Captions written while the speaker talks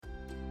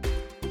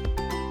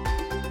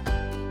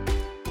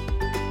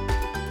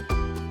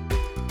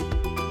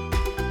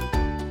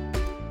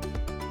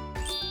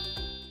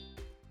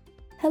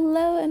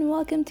Hello and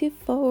welcome to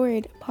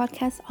Forward, a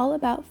podcast all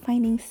about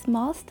finding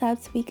small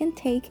steps we can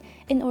take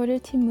in order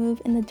to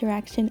move in the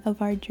direction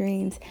of our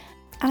dreams.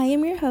 I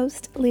am your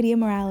host, Lydia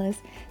Morales.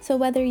 So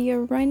whether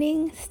you're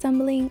running,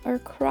 stumbling, or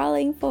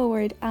crawling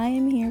forward, I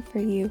am here for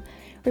you.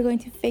 We're going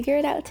to figure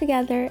it out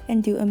together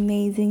and do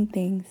amazing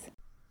things.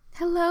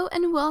 Hello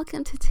and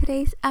welcome to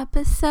today's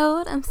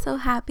episode. I'm so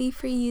happy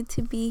for you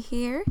to be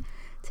here.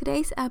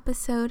 Today's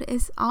episode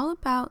is all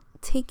about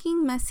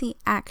taking messy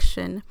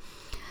action.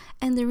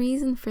 And the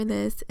reason for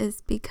this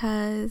is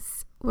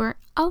because we're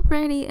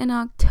already in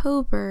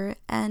October,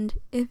 and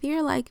if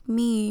you're like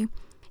me,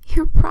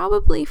 you're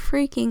probably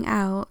freaking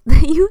out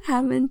that you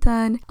haven't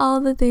done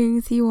all the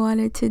things you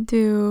wanted to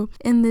do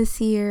in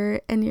this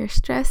year, and you're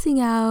stressing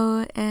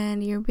out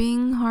and you're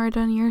being hard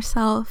on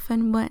yourself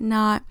and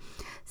whatnot.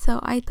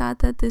 So I thought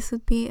that this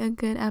would be a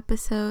good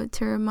episode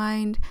to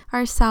remind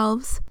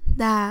ourselves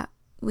that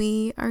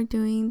we are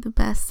doing the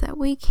best that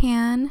we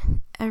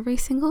can every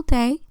single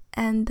day,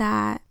 and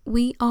that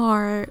we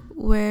are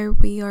where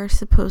we are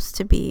supposed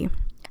to be.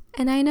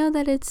 And I know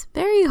that it's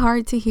very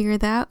hard to hear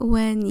that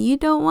when you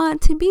don't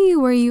want to be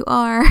where you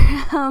are,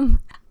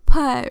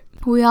 but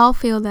we all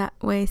feel that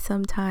way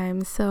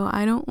sometimes, so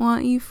I don't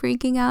want you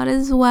freaking out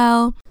as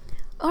well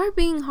or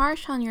being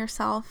harsh on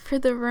yourself for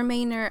the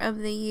remainder of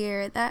the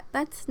year.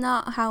 That's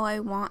not how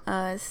I want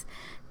us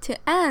to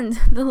end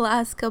the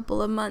last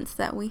couple of months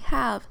that we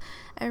have.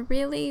 I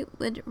really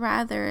would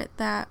rather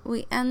that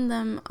we end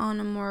them on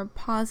a more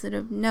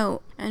positive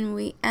note and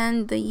we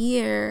end the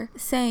year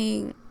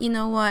saying, you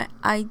know what,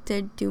 I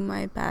did do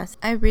my best.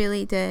 I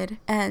really did.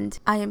 And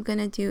I am going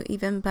to do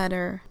even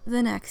better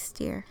the next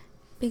year.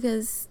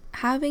 Because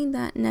having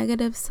that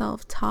negative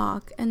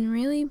self-talk and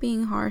really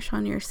being harsh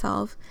on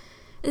yourself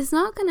is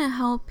not going to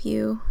help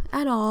you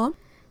at all.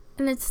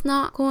 And it's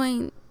not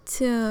going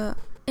to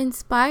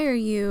inspire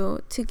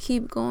you to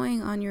keep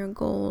going on your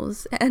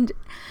goals. And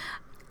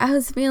I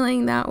was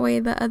feeling that way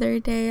the other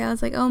day. I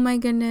was like, oh my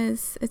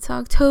goodness, it's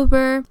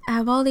October. I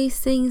have all these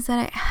things that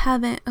I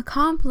haven't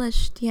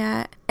accomplished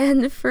yet.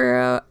 And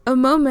for a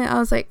moment, I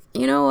was like,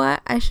 you know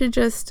what? I should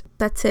just,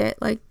 that's it.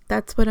 Like,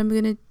 that's what I'm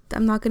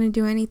not going to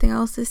do anything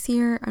else this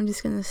year. I'm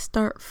just going to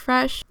start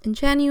fresh in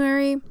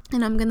January.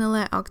 And I'm going to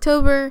let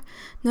October,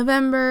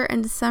 November,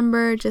 and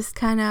December just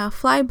kind of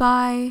fly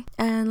by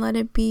and let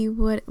it be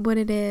what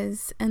it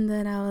is. And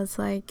then I was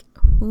like,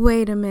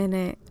 wait a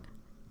minute.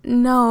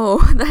 No,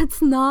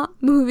 that's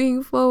not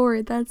moving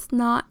forward. That's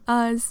not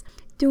us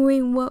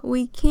doing what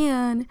we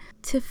can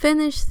to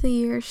finish the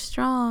year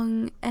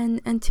strong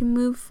and to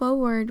move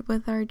forward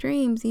with our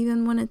dreams,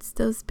 even when it's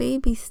those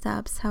baby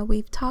steps, how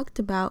we've talked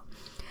about.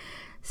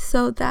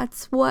 So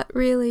that's what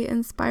really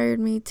inspired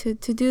me to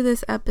do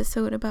this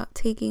episode about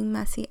taking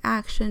messy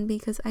action,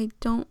 because I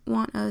don't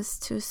want us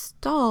to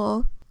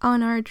stall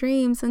on our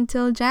dreams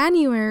until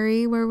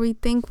January, where we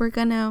think we're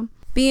gonna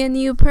be a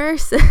new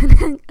person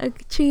and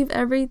achieve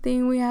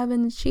everything we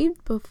haven't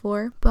achieved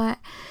before. But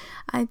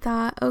I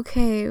thought,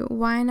 okay,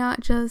 why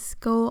not just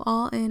go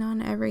all in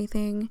on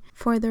everything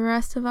for the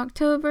rest of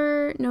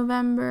October,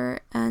 November,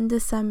 and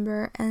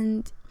December?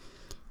 And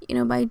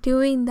by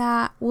doing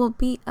that, we'll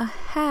be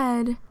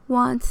ahead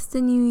once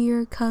the new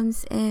year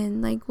comes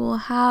in. Like, we'll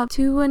have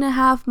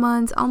 2.5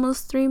 months,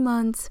 almost 3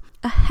 months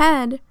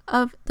ahead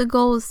of the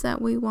goals that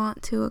we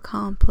want to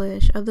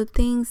accomplish, of the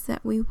things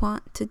that we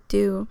want to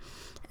do.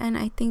 And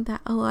I think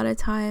that a lot of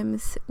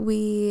times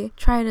we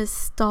try to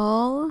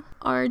stall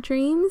our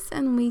dreams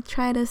and we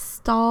try to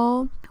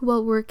stall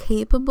what we're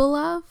capable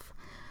of,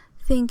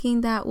 thinking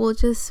that we'll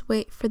just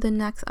wait for the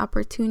next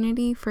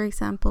opportunity. For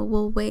example,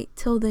 we'll wait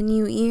till the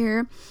new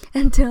year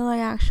until I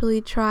actually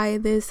try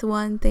this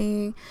one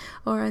thing,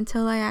 or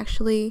until I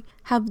actually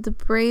have the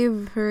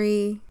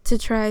bravery to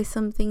try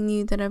something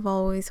new that I've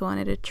always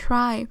wanted to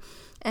try.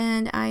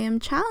 And I am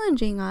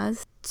challenging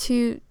us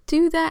to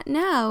do that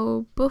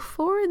now,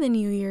 before the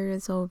new year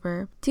is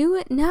over. Do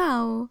it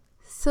now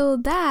so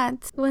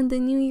that when the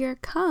new year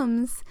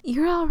comes,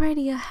 you're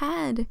already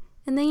ahead.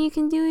 And then you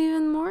can do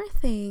even more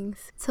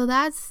things. So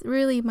that's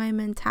really my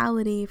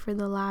mentality for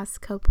the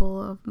last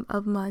couple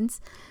of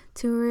months,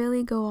 to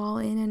really go all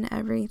in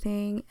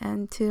everything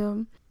and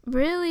to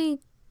really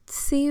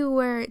see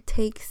where it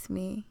takes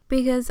me.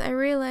 Because I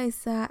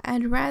realized that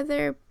I'd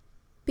rather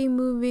be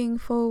moving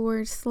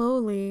forward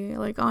slowly.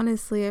 Like,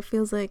 honestly, it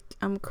feels like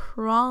I'm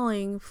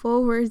crawling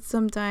forward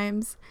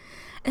sometimes.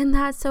 And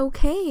that's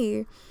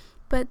okay.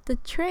 But the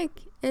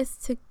trick is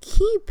to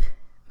keep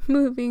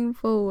moving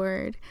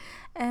forward.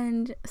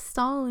 And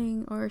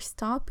stalling or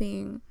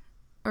stopping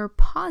or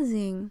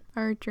pausing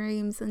our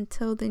dreams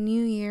until the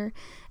new year,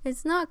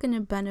 it's not going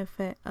to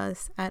benefit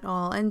us at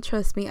all. And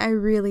trust me, I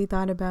really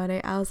thought about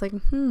it. I was like, I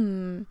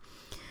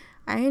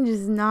can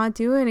just not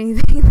do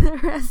anything the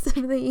rest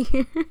of the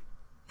year.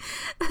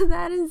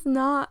 That's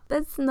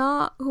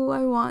not who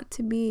I want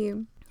to be.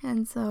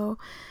 And so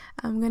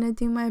I'm going to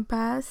do my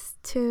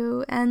best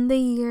to end the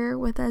year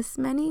with as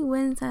many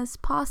wins as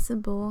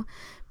possible,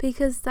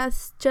 because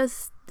that's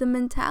just the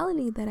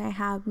mentality that I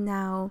have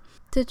now,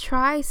 to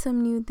try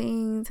some new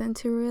things and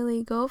to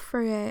really go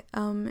for it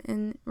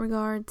in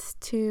regards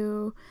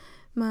to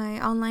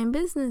my online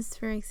business,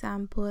 for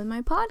example, and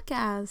my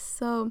podcast.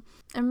 So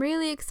I'm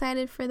really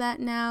excited for that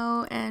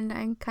now, and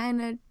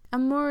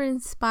I'm more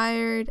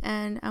inspired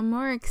and I'm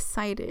more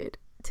excited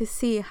to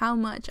see how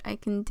much I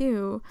can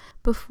do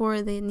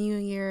before the new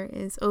year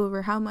is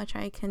over, how much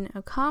I can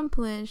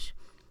accomplish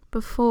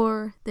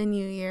before the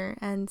new year.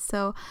 And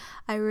so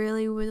I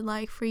really would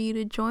like for you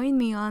to join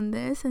me on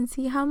this and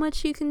see how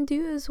much you can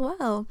do as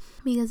well,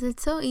 because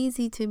it's so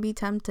easy to be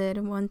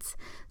tempted once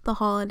the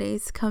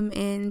holidays come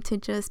in to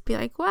just be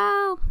like,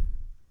 well,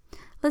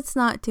 let's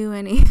not do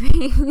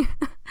anything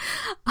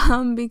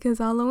because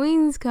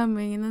Halloween's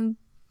coming, and then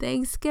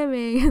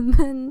Thanksgiving, and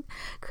then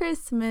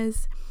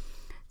Christmas.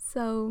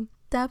 So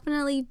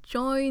definitely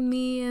join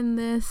me in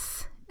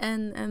this,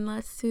 and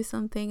let's do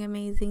something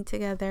amazing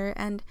together.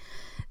 And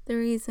the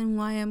reason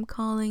why I'm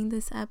calling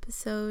this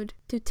episode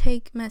To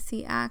Take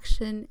Messy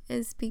Action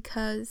is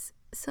because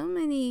so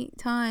many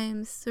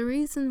times the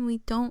reason we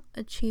don't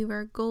achieve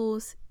our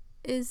goals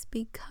is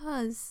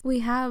because we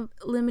have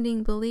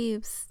limiting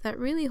beliefs that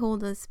really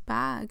hold us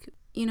back.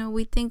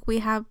 We think we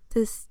have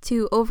this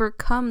to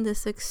overcome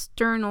this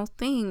external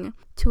thing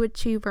to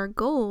achieve our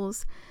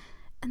goals.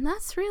 And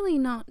that's really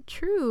not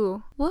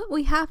true. What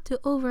we have to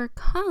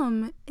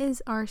overcome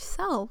is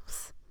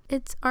ourselves.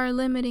 It's our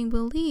limiting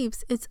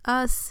beliefs. It's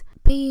us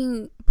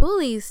being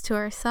bullies to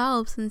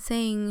ourselves and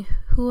saying,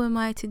 who am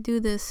I to do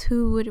this?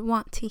 Who would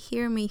want to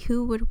hear me?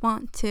 Who would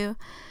want to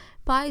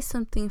buy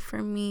something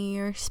for me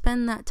or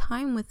spend that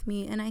time with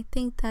me? And I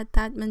think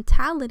that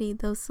mentality,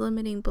 those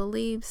limiting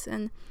beliefs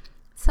and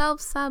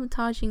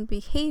self-sabotaging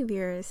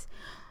behaviors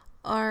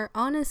are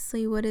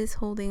honestly what is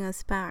holding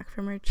us back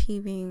from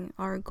achieving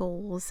our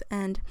goals.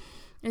 And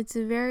it's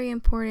very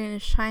important to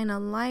shine a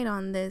light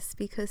on this,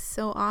 because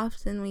so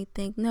often we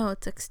think, no,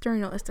 it's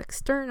external, it's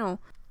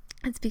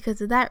because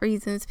of that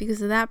reason, it's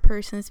because of that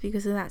person, it's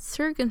because of that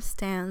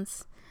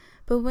circumstance.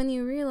 But when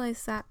you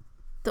realize that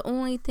the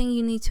only thing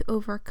you need to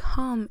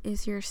overcome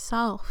is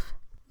yourself,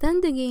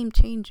 then the game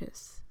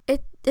changes.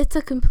 It's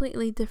a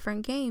completely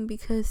different game,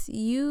 because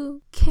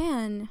you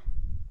can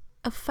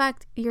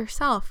affect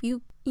yourself.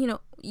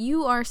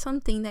 You are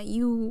something that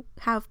you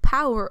have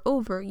power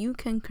over. You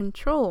can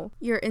control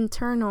your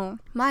internal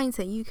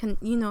mindset.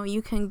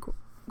 You can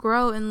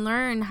grow and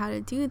learn how to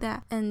do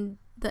that. And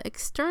the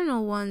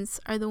external ones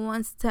are the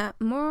ones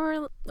that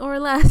more or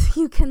less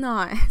you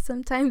cannot.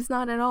 Sometimes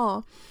not at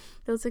all.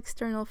 Those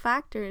external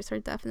factors are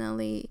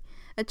definitely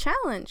a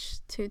challenge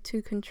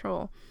to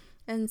control.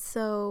 And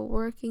so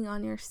working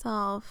on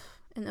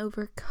yourself and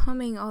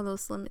overcoming all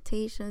those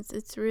limitations,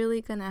 it's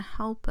really going to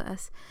help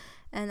us.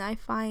 And I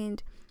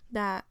find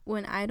that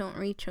when I don't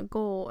reach a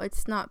goal,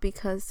 it's not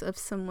because of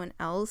someone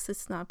else,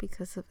 it's not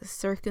because of a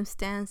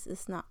circumstance,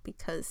 it's not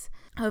because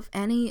of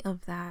any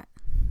of that.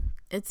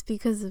 It's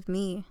because of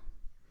me.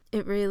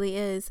 It really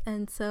is.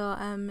 And so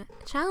I'm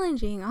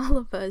challenging all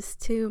of us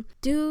to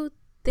do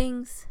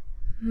things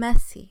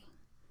messy,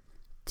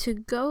 to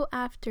go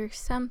after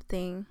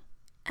something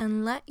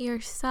and let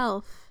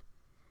yourself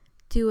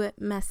do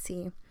it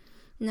messy.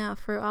 Now,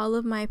 for all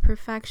of my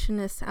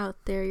perfectionists out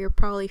there, you're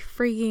probably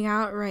freaking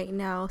out right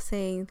now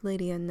saying,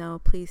 Lydia, no,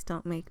 please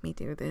don't make me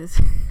do this.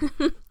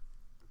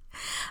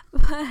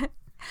 But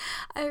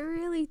I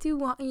really do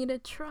want you to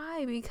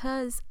try,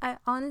 because I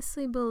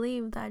honestly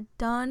believe that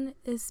done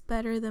is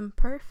better than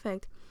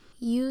perfect.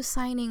 You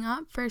signing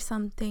up for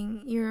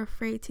something you're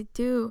afraid to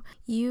do,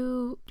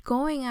 you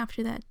going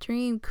after that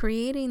dream,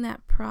 creating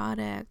that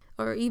product,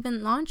 or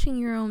even launching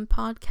your own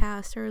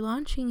podcast or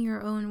launching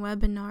your own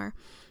webinar.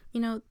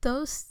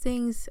 Those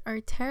things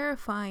are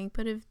terrifying,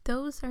 but if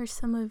those are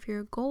some of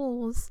your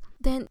goals,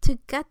 then to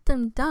get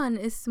them done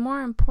is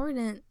more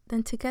important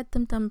than to get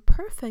them done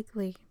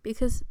perfectly,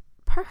 because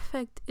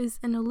perfect is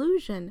an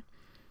illusion.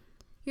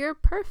 Your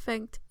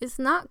perfect is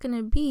not going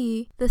to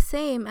be the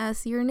same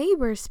as your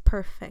neighbor's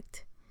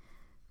perfect.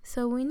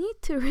 So we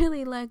need to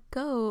really let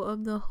go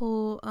of the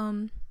whole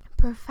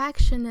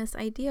perfectionist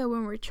idea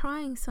when we're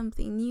trying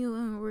something new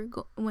and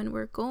when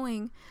we're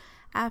going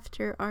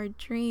after our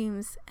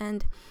dreams.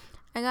 And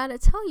I gotta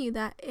tell you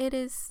that it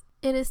is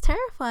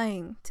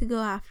terrifying to go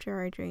after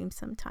our dreams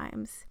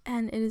sometimes,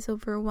 and it is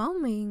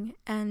overwhelming,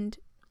 and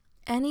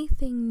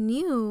anything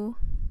new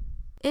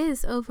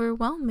is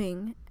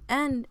overwhelming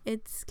and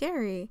it's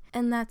scary,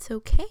 and that's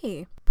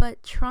okay.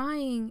 But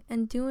trying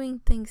and doing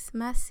things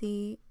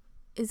messy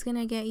is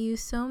gonna get you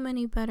so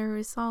many better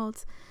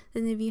results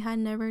than if you had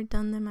never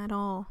done them at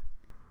all.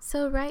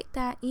 So write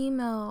that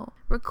email,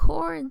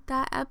 record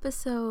that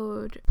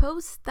episode,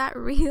 post that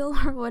reel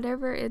or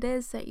whatever it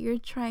is that you're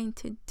trying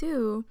to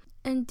do,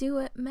 and do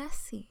it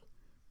messy.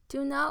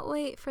 Do not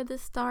wait for the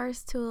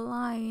stars to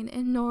align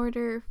in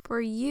order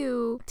for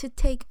you to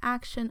take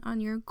action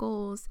on your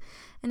goals.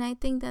 And I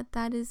think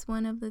that is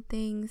one of the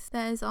things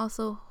that is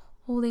also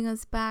holding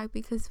us back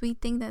because we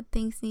think that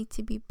things need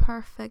to be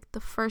perfect the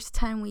first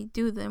time we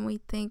do them. We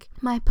think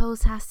my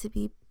post has to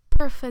be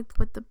perfect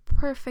with the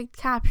perfect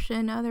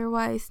caption,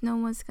 otherwise no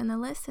one's gonna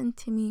listen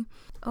to me.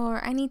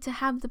 Or I need to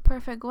have the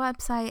perfect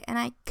website and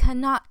I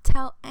cannot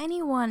tell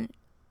anyone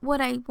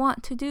what I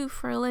want to do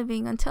for a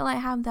living until I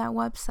have that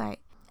website.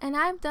 And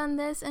I've done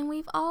this, and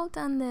we've all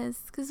done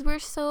this, because we're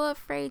so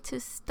afraid to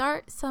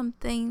start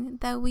something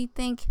that we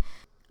think,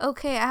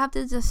 okay, I have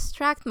to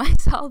distract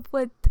myself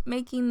with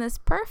making this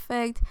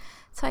perfect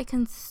so I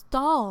can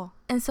stall,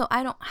 and so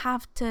I don't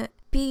have to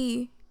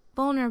be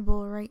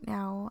vulnerable right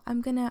now.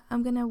 I'm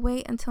gonna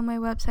wait until my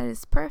website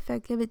is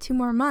perfect, give it 2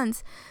 more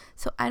months,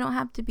 so I don't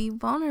have to be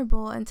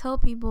vulnerable and tell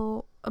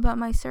people about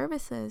my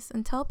services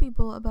and tell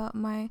people about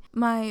my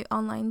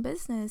online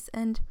business.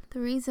 And the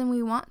reason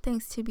we want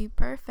things to be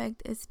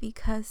perfect is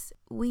because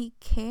we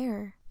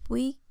care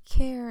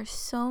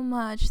so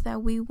much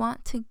that we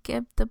want to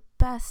give the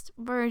best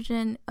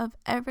version of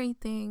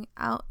everything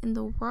out in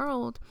the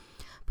world.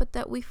 But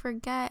that we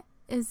forget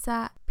is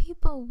that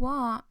people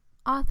want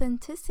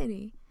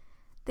authenticity.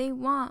 They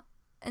want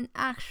an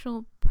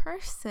actual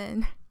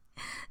person.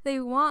 They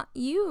want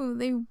you.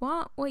 They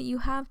want what you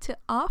have to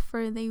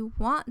offer. They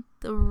want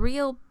the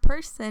real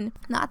person,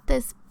 not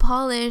this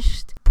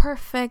polished,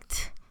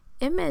 perfect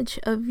image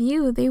of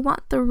you. They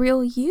want the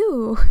real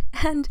you.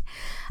 And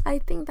I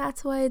think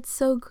that's why it's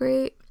so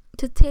great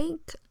to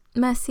take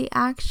messy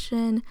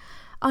action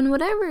on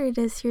whatever it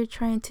is you're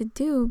trying to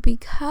do,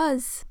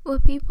 because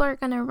what people are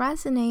going to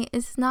resonate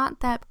is not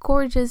that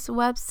gorgeous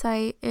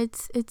website.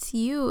 It's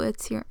you,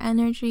 it's your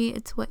energy,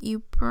 it's what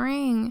you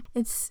bring,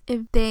 it's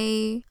if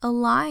they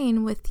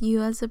align with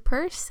you as a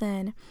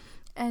person.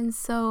 And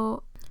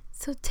so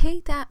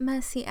take that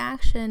messy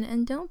action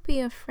and don't be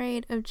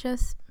afraid of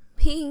just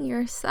being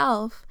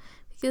yourself,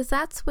 because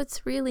that's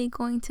what's really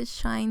going to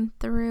shine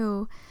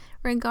through.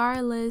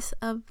 Regardless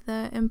of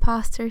the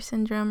imposter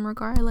syndrome,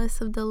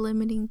 regardless of the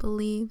limiting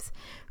beliefs,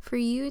 for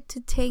you to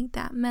take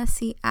that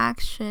messy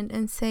action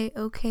and say,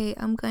 okay,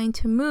 I'm going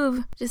to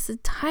move just a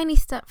tiny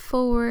step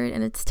forward,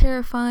 and it's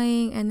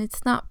terrifying and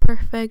it's not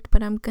perfect,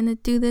 but I'm going to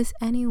do this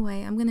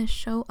anyway. I'm going to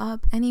show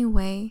up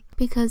anyway,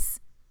 because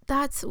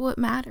that's what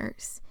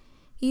matters.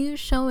 You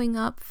showing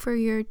up for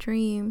your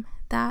dream,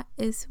 that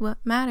is what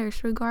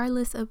matters,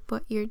 regardless of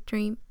what your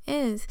dream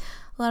is.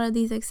 A lot of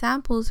these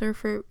examples are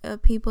for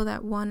people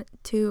that want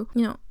to,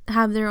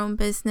 have their own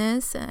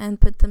business and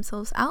put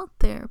themselves out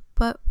there.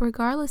 But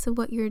regardless of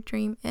what your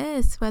dream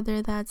is,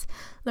 whether that's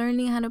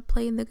learning how to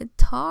play the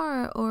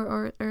guitar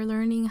or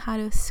learning how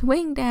to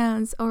swing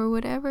dance or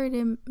whatever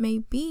it may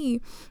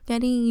be,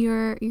 getting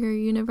your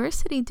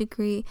university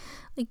degree,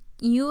 like,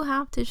 you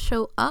have to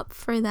show up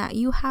for that.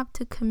 You have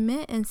to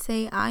commit and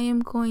say, I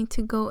am going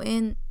to go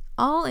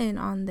all in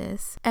on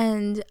this,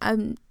 and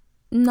I'm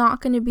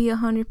not going to be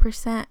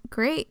 100%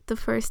 great the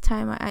first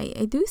time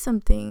I do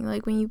something.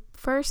 Like, when you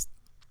first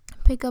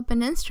pick up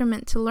an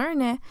instrument to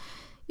learn it,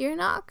 you're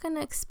not going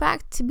to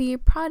expect to be a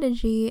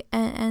prodigy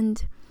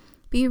and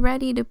be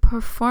ready to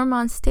perform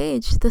on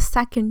stage the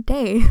second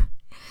day.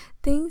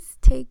 Things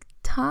take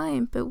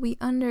time, but we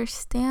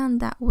understand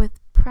that with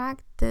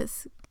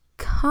practice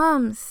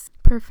comes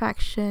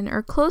perfection,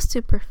 or close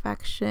to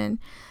perfection.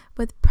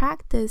 With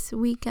practice,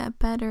 we get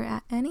better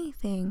at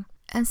anything.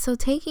 And so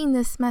taking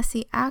this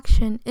messy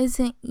action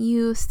isn't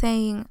you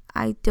saying,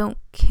 I don't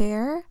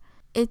care.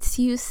 It's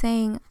you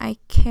saying, I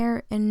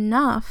care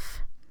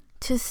enough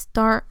to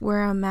start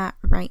where I'm at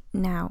right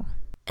now.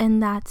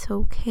 And that's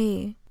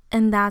okay.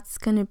 And that's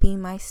going to be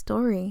my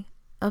story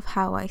of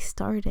how I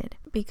started.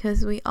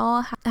 Because we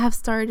all have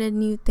started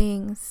new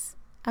things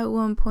at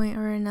one point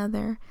or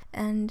another.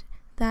 And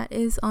that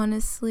is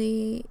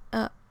honestly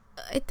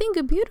I think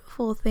a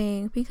beautiful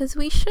thing, because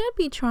we should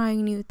be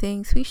trying new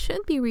things. We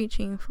should be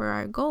reaching for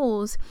our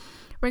goals,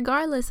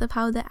 regardless of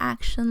how the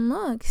action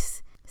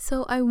looks.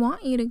 So I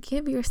want you to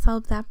give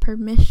yourself that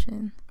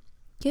permission.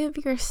 Give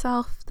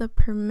yourself the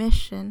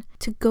permission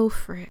to go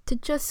for it, to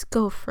just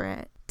go for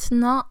it, to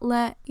not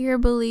let your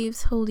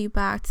beliefs hold you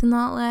back, to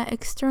not let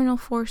external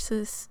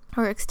forces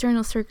or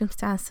external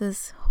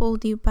circumstances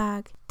hold you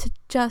back, to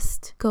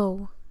just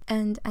go.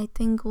 And I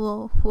think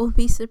we'll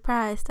be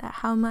surprised at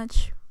how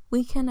much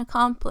we can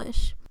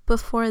accomplish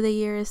before the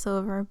year is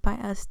over by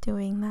us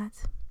doing that.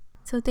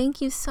 So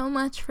thank you so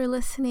much for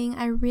listening.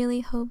 I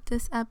really hope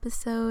this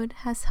episode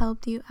has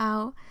helped you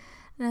out.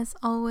 And as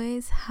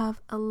always,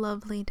 have a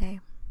lovely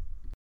day.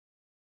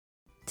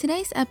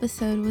 Today's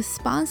episode was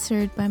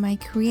sponsored by my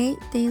Create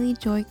Daily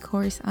Joy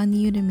course on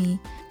Udemy,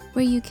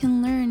 where you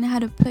can learn how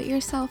to put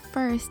yourself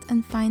first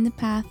and find the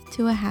path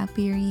to a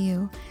happier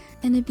you.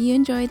 And if you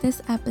enjoyed this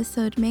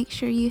episode, make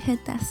sure you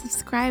hit that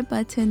subscribe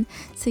button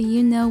so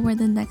you know where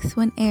the next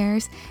one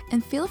airs,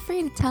 and feel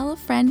free to tell a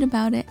friend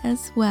about it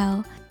as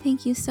well.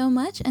 Thank you so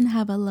much and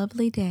have a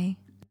lovely day.